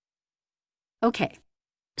 Okay,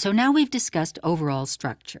 so now we've discussed overall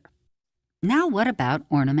structure. Now what about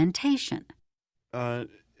ornamentation?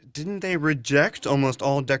 Didn't they reject almost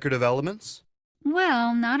all decorative elements?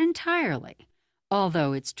 Well, not entirely,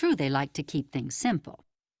 although it's true they like to keep things simple.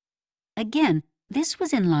 Again, this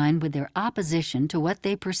was in line with their opposition to what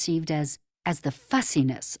they perceived as the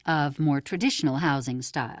fussiness of more traditional housing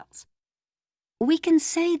styles. We can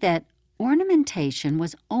say that ornamentation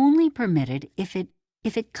was only permitted if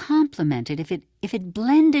it complemented, if it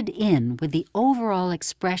blended in with the overall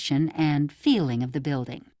expression and feeling of the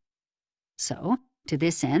building. So, to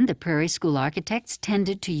this end, the Prairie School architects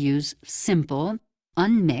tended to use simple,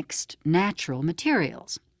 unmixed, natural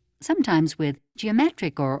materials, sometimes with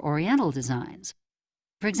geometric or oriental designs.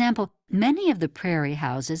 For example, many of the prairie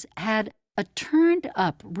houses had a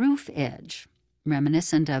turned-up roof edge,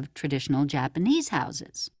 reminiscent of traditional Japanese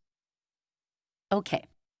houses. Okay,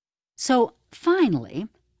 so finally,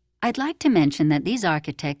 I'd like to mention that these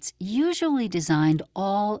architects usually designed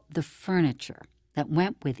all the furniture that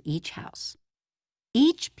went with each house.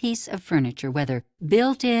 Each piece of furniture, whether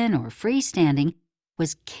built-in or freestanding,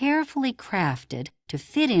 was carefully crafted to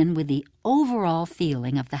fit in with the overall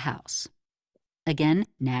feeling of the house. Again,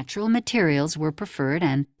 natural materials were preferred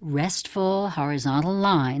and restful horizontal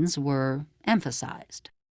lines were emphasized.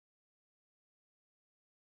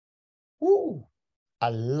 Ooh, a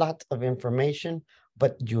lot of information,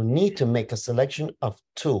 but you need to make a selection of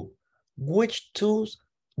two. Which two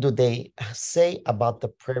do they say about the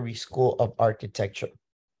Prairie School of Architecture?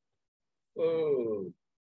 Oh.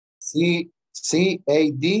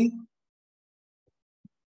 C-A-D.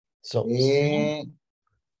 So A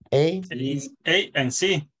and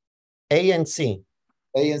C. A and C.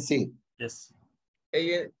 A and C. Yes.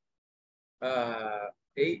 A,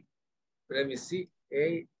 let me see.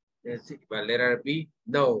 A and C. But letter B,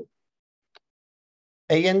 no.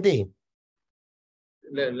 A and D.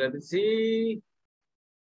 Let me see.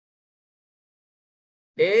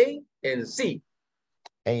 A and C.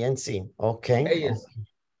 A and C. Okay. A and C.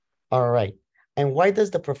 All right. And why does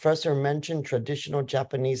the professor mention traditional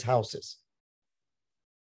Japanese houses?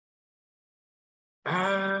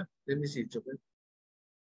 Let me see.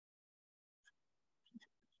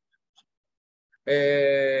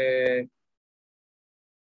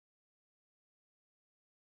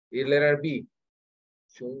 Letter B.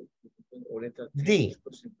 D.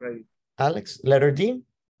 Alex, letter D?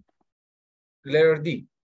 Letter D.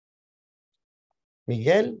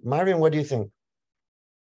 Miguel, Marion, what do you think?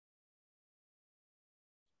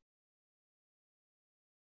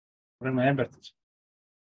 Remember.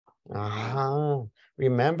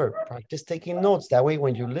 Remember, practice taking notes. That way,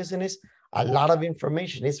 when you listen, it's a lot of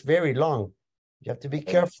information. It's very long. You have to be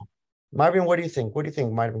careful. Marvin, what do you think? What do you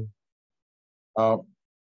think, Marvin?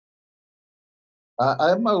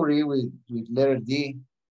 I'm agree with letter D.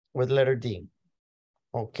 With letter D.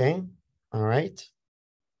 Okay. All right.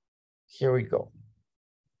 Here we go.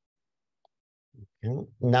 Okay.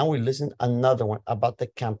 Now we listen another one about the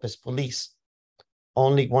campus police.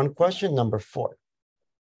 Only one question, number 4.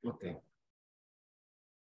 Okay.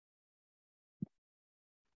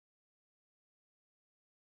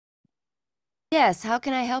 Yes, how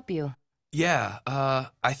can I help you? Yeah,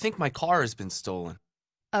 I think my car has been stolen.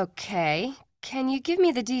 Okay. Can you give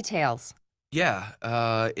me the details? Yeah,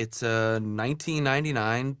 it's a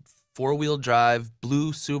 1999 four-wheel drive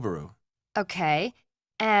blue Subaru. Okay.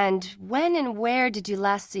 And when and where did you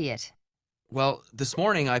last see it? Well, this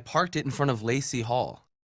morning I parked it in front of Lacey Hall.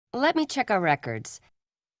 Let me check our records.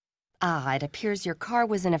 It appears your car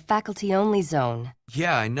was in a faculty-only zone.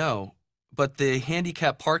 Yeah, I know. But the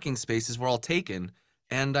handicap parking spaces were all taken,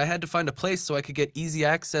 and I had to find a place so I could get easy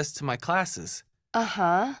access to my classes.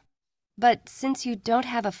 Uh-huh. But since you don't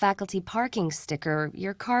have a faculty parking sticker,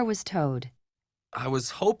 your car was towed. I was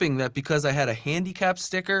hoping that because I had a handicap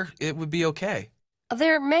sticker, it would be okay.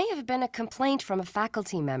 There may have been a complaint from a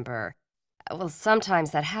faculty member. Well,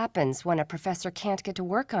 sometimes that happens when a professor can't get to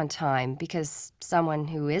work on time because someone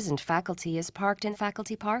who isn't faculty is parked in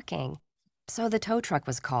faculty parking. So the tow truck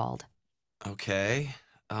was called. Okay.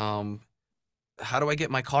 How do I get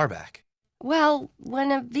my car back? Well,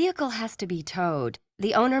 when a vehicle has to be towed,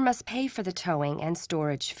 the owner must pay for the towing and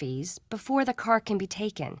storage fees before the car can be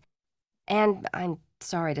taken. And I'm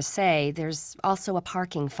sorry to say, there's also a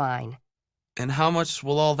parking fine. And how much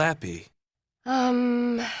will all that be?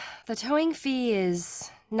 The towing fee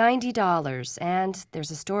is $90, and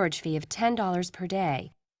there's a storage fee of $10 per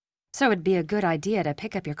day. So it'd be a good idea to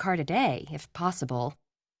pick up your car today, if possible.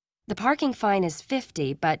 The parking fine is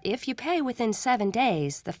 $50, but if you pay within 7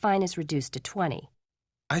 days, the fine is reduced to $20.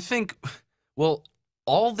 I think, well,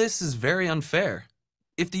 all this is very unfair.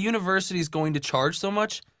 If the university is going to charge so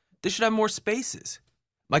much, they should have more spaces.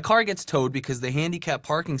 My car gets towed because the handicap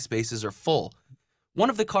parking spaces are full. One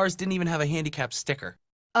of the cars didn't even have a handicap sticker.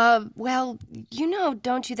 Well, you know,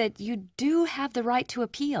 don't you, that you do have the right to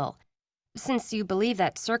appeal, since you believe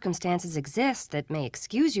that circumstances exist that may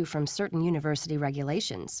excuse you from certain university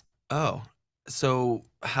regulations. Oh, so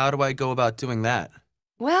how do I go about doing that?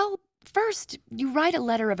 Well, first, you write a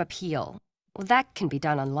letter of appeal. Well, that can be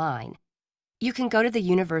done online. You can go to the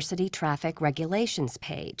university traffic regulations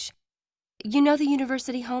page. You know the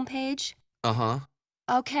university homepage? Uh-huh.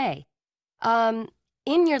 Okay.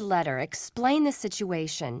 In your letter, explain the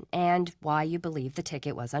situation and why you believe the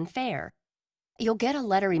ticket was unfair. You'll get a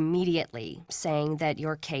letter immediately saying that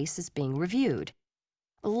your case is being reviewed.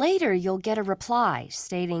 Later, you'll get a reply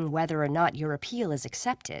stating whether or not your appeal is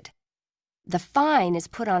accepted. The fine is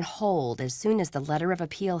put on hold as soon as the letter of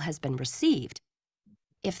appeal has been received.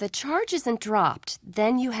 If the charge isn't dropped,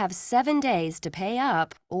 then you have 7 days to pay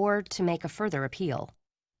up or to make a further appeal.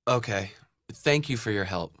 Okay. Thank you for your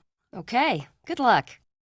help. Okay, good luck.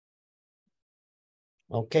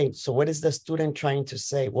 Okay, so what is the student trying to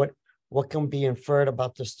say? What can be inferred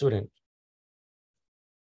about the student?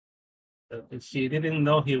 He didn't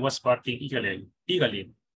know he was parking illegally.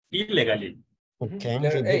 Okay,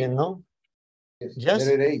 Letter he didn't know. Yes.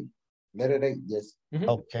 Letter A. Letter A, yes.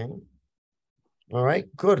 Okay. All right,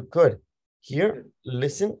 good, good. Here,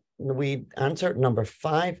 listen, we answered number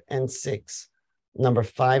 5 and 6. Number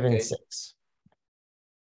 5 and 6.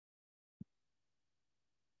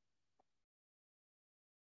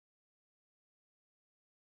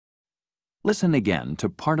 Listen again to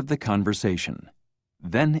part of the conversation.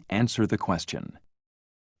 Then answer the question.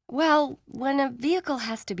 Well, when a vehicle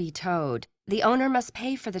has to be towed, the owner must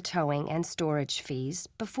pay for the towing and storage fees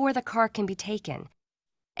before the car can be taken.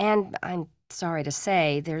 And I'm sorry to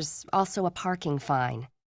say, there's also a parking fine.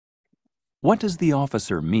 What does the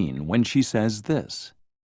officer mean when she says this?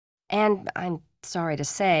 And I'm sorry to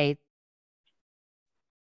say,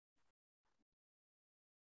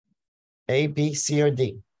 A, B, C, or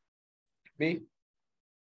D? B.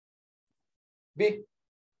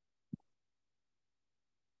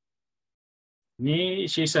 Me,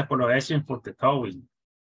 she's apologizing for the towing.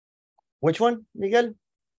 Which one, Miguel?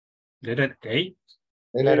 Letter A.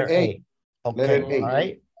 Letter A. Okay, Letter A. all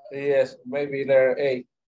right. Yes, maybe letter A.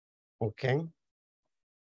 Okay.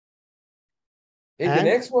 Hey, And the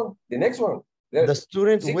next one. the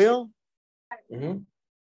student 6. will?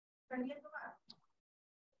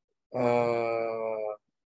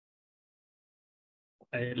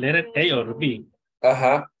 Letter A or B?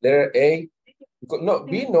 Letter A. No,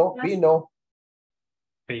 B no, B no.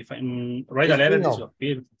 Okay, write a letter this one.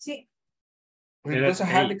 B. Request a Letter A.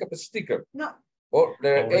 handicap sticker. No. Or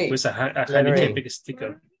letter A. Request a Letter A. handicap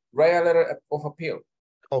sticker. Write a letter of appeal.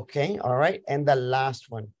 Okay, all right. And the last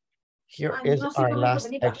one. Here is our last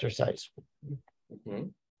exercise.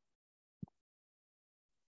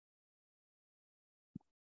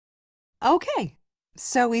 Okay,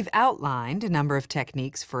 so we've outlined a number of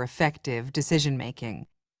techniques for effective decision-making.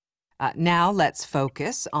 Now let's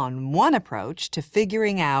focus on one approach to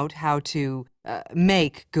figuring out how to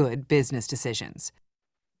make good business decisions.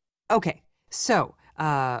 Okay, so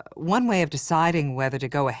one way of deciding whether to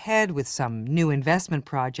go ahead with some new investment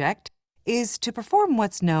project is to perform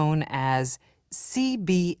what's known as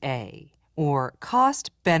CBA, or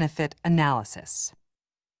cost-benefit analysis.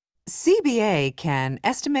 CBA can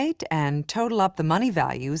estimate and total up the money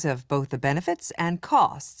values of both the benefits and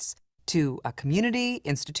costs to a community,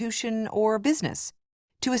 institution, or business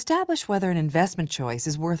to establish whether an investment choice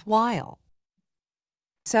is worthwhile.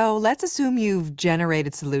 So let's assume you've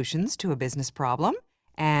generated solutions to a business problem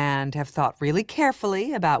and have thought really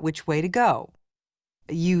carefully about which way to go.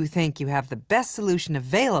 You think you have the best solution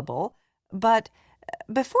available, but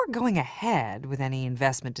before going ahead with any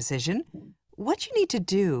investment decision, what you need to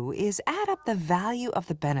do is add up the value of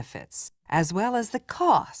the benefits as well as the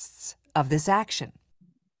costs of this action.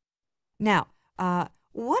 Now,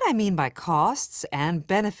 what I mean by costs and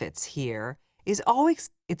benefits here is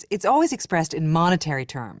it's always expressed in monetary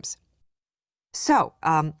terms. So,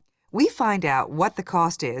 we find out what the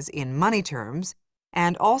cost is in money terms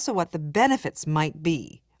and also what the benefits might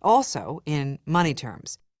be, also in money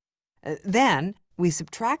terms. Then we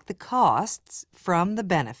subtract the costs from the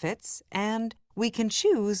benefits and we can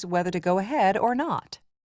choose whether to go ahead or not.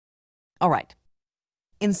 All right.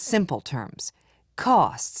 In simple terms,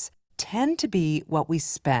 costs tend to be what we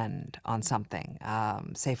spend on something.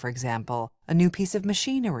 Say, for example, a new piece of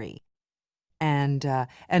machinery. And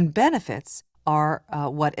benefits are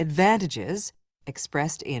what advantages,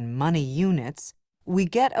 expressed in money units, we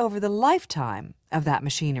get over the lifetime of that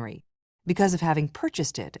machinery because of having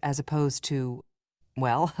purchased it as opposed to,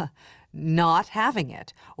 well, not having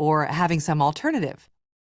it or having some alternative.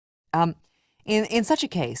 In such a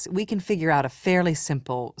case, we can figure out a fairly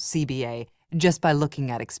simple CBA just by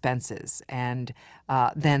looking at expenses and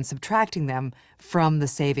then subtracting them from the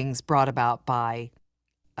savings brought about by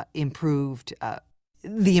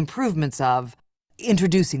the improvements of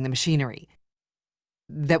introducing the machinery.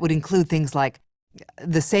 That would include things like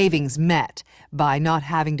the savings met by not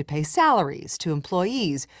having to pay salaries to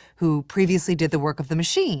employees who previously did the work of the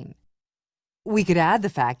machine. We could add the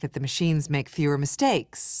fact that the machines make fewer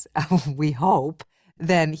mistakes, we hope,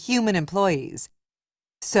 than human employees.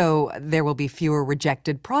 So there will be fewer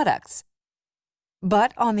rejected products.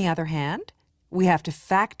 But on the other hand, we have to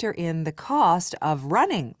factor in the cost of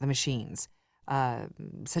running the machines,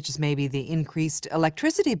 such as maybe the increased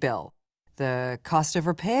electricity bill, the cost of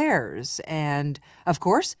repairs, and, of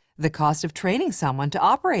course, the cost of training someone to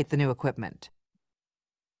operate the new equipment.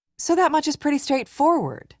 So that much is pretty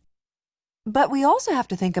straightforward. But we also have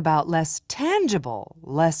to think about less tangible,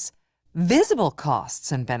 less visible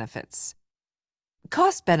costs and benefits.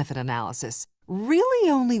 Cost-benefit analysis really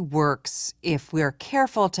only works if we're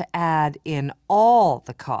careful to add in all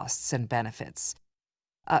the costs and benefits.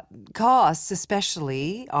 Costs,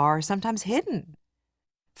 especially, are sometimes hidden.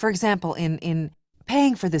 For example, in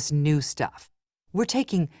paying for this new stuff, we're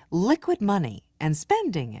taking liquid money and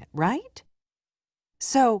spending it, right?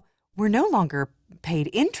 So we're no longer paid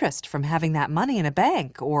interest from having that money in a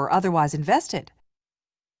bank or otherwise invested.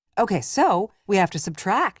 Okay, so we have to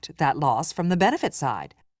subtract that loss from the benefit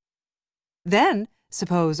side. Then,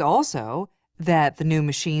 suppose also that the new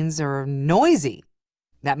machines are noisy.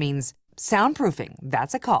 That means soundproofing,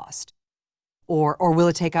 that's a cost. Or will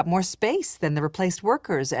it take up more space than the replaced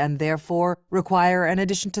workers and therefore require an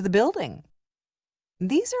addition to the building?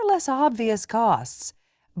 These are less obvious costs,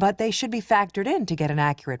 but they should be factored in to get an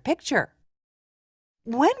accurate picture.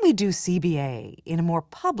 When we do CBA in a more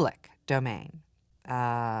public domain,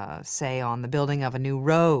 say on the building of a new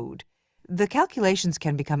road, the calculations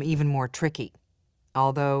can become even more tricky.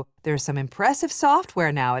 Although there's some impressive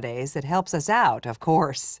software nowadays that helps us out, of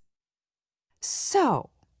course.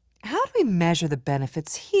 So, how do we measure the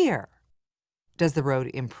benefits here? Does the road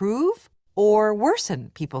improve or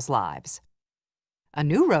worsen people's lives? A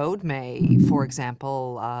new road may, for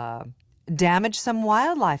example, damage some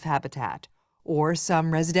wildlife habitat, or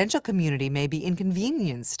some residential community may be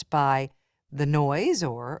inconvenienced by the noise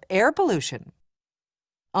or air pollution.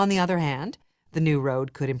 On the other hand, the new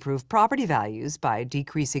road could improve property values by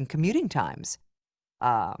decreasing commuting times.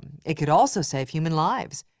 It could also save human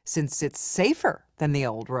lives, since it's safer than the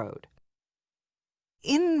old road.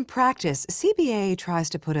 In practice, CBA tries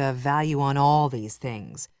to put a value on all these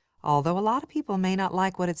things, although a lot of people may not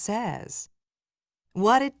like what it says.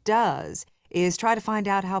 What it does is try to find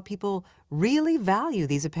out how people really value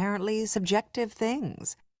these apparently subjective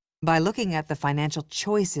things by looking at the financial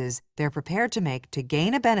choices they're prepared to make to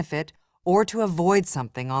gain a benefit or to avoid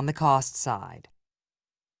something on the cost side.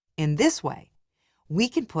 In this way, we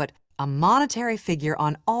can put a monetary figure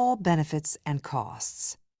on all benefits and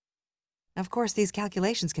costs. Of course, these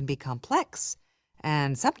calculations can be complex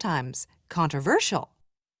and sometimes controversial,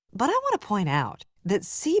 but I want to point out that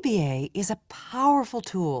CBA is a powerful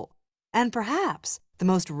tool and perhaps the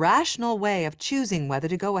most rational way of choosing whether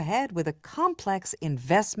to go ahead with a complex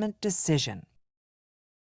investment decision.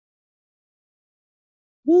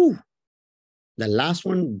 Woo! The last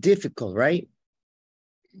one, difficult, right?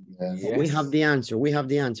 Yes. We have the answer. We have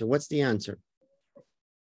the answer. What's the answer?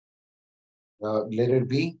 Letter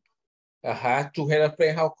B. To help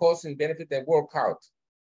explain how costs and benefits they work out.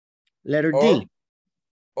 Letter D.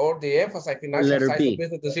 Or the emphasize financial letter side B. of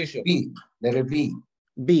business decision. B. Letter B.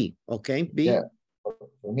 B. Okay. B. Yeah.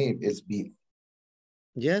 For me, it's B.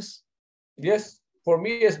 Yes. Yes. For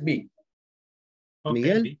me, it's B. Okay,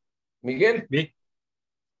 Miguel. B. Miguel. B.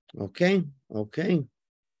 Okay. Okay.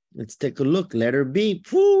 Let's take a look. Letter B.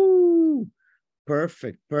 Woo!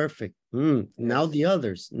 Perfect. Perfect. Now the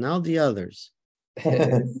others. Now the others.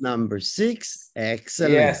 Number 6.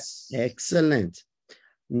 Excellent. Yes. Excellent.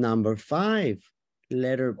 Number 5.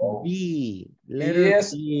 Letter B. Letter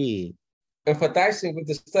Yes. B. Emphasizing with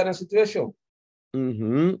the student situation.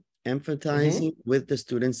 Empathizing with the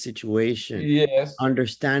student situation. Yes.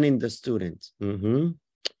 Understanding the student.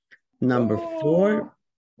 Number 4.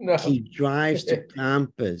 No. He drives to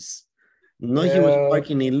campus. No, he was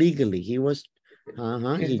parking illegally. He was,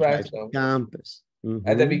 he drives to campus.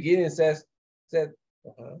 At the beginning said.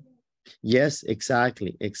 Yes,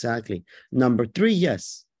 exactly, exactly. Number 3,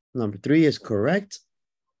 yes. Number 3 is correct.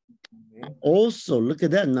 Also, look at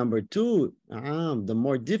that. Number 2, the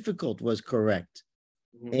more difficult was correct.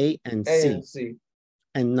 A and C. A and C.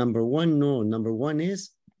 And number 1, no. Number 1 is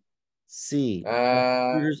C.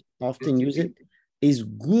 Computers often use it. Is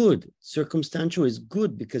good. Circumstantial is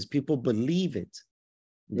good because people believe it.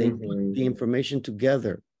 They put the information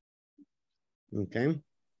together. Okay.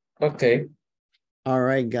 Okay. All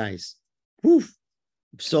right, guys. Whew.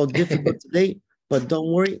 So difficult today, but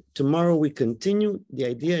don't worry. Tomorrow we continue. The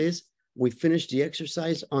idea is we finish the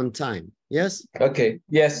exercise on time. Yes? Okay.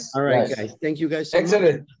 Yes. All right, yes. guys. Thank you guys so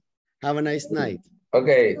Excellent. much. Have a nice night.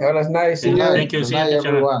 Okay. Have a nice night. Thank you. Good night,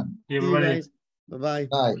 everyone. See you guys. Bye-bye.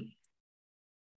 Bye.